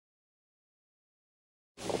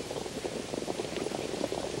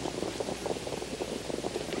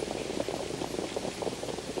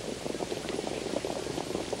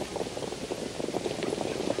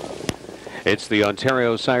It's the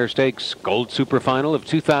Ontario Sire Stakes Gold Super Final of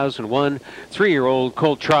 2001. 3-year-old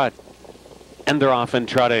Colt Trot. And they're off and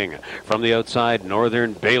trotting. From the outside,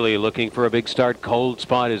 Northern Bailey looking for a big start. Cold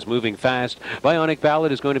Spot is moving fast. Bionic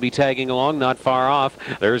Ballad is going to be tagging along, not far off.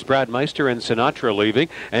 There's Brad Meister and Sinatra leaving,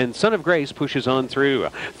 and Son of Grace pushes on through.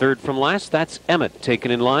 Third from last, that's Emmett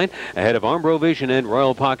taken in line. Ahead of Armbro Vision and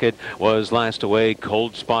Royal Pocket was last away.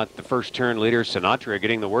 Cold Spot, the first turn leader. Sinatra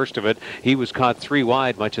getting the worst of it. He was caught 3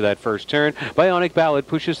 wide much of that first turn. Bionic Ballad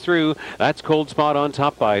pushes through. That's Cold Spot on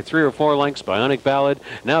top by 3 or 4 lengths. Bionic Ballad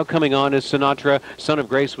now coming on is Sinatra. Son of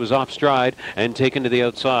Grace was off stride and taken to the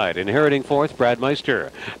outside. Inheriting fourth, Brad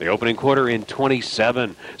Meister. The opening quarter in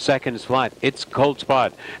 27 seconds flat. It's Cold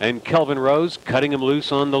Spot. And Kelvin Rose cutting him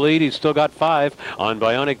loose on the lead. He's still got 5 on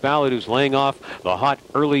Bionic Ballad, who's laying off the hot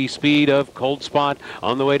early speed of Cold Spot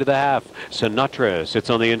on the way to the half. Sinatra sits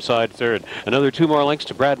on the inside third. Another 2 more lengths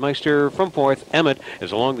to Brad Meister from fourth. Emmett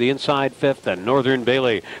is along the inside fifth, and Northern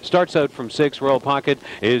Bailey starts out from 6. Royal Pocket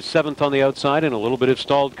is 7th on the outside and a little bit of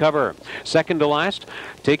stalled cover. Second to last,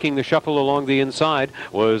 taking the shuffle along the inside,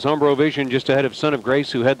 was Armbro Vision just ahead of Son of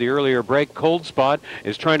Grace, who had the earlier break. Cold Spot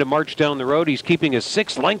is trying to march down the road. He's keeping a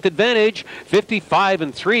 6-length advantage.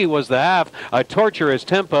 55-3 was the half. A torturous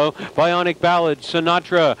tempo. Bionic Ballad,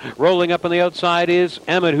 Sinatra rolling up on the outside is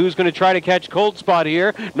Emmett, who's going to try to catch Cold Spot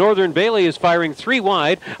here. Northern Bailey is firing 3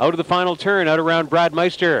 wide out of the final turn, out around Brad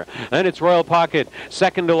Meister. Then it's Royal Pocket.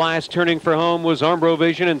 Second to last, turning for home, was Armbro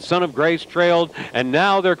Vision, and Son of Grace trailed, and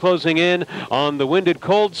now they're closing in on the winded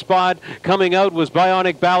Cold Spot. Coming out was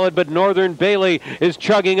Bionic Ballad, but Northern Bailey is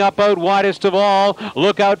chugging up out widest of all.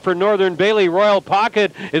 Look out for Northern Bailey. Royal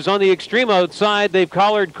Pocket is on the extreme outside. They've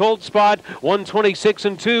collared Cold Spot.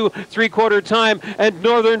 1:26 3/4 time, and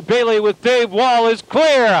Northern Bailey with Dave Wall is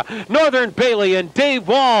clear. Northern Bailey and Dave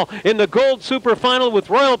Wall in the Gold Super Final with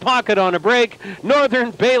Royal Pocket on a break.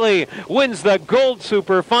 Northern Bailey wins the Gold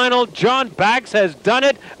Super Final. John Bax has done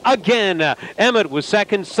it again. Emmett was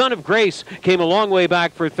second. Son of Grace came a long way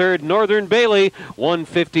back for third. Northern Bailey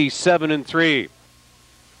 157-3.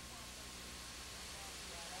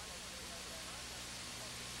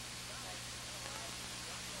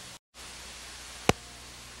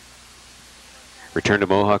 Return to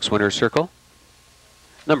Mohawk's winner's circle.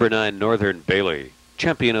 Number 9, Northern Bailey,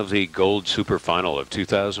 champion of the Gold Super Final of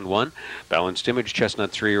 2001. Balanced Image,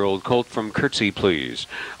 chestnut 3-year-old colt from Curtsey, Please.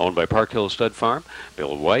 Owned by Park Hill Stud Farm.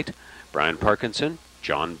 Bill White, Brian Parkinson,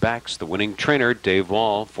 John Bax, the winning trainer, Dave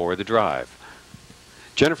Wall for the drive.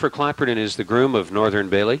 Jennifer Clapperton is the groom of Northern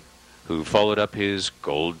Bailey, who followed up his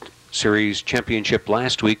Gold Series championship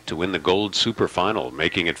last week to win the Gold Super Final,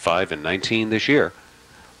 making it 5-19 this year.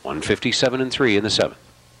 157-3 in the 7th.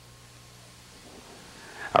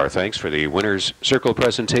 Our thanks for the Winner's Circle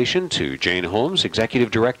presentation to Jane Holmes, Executive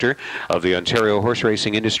Director of the Ontario Horse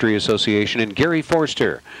Racing Industry Association, and Gary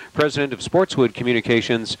Forster, President of Sportswood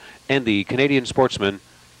Communications and the Canadian Sportsman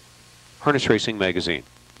Harness Racing Magazine.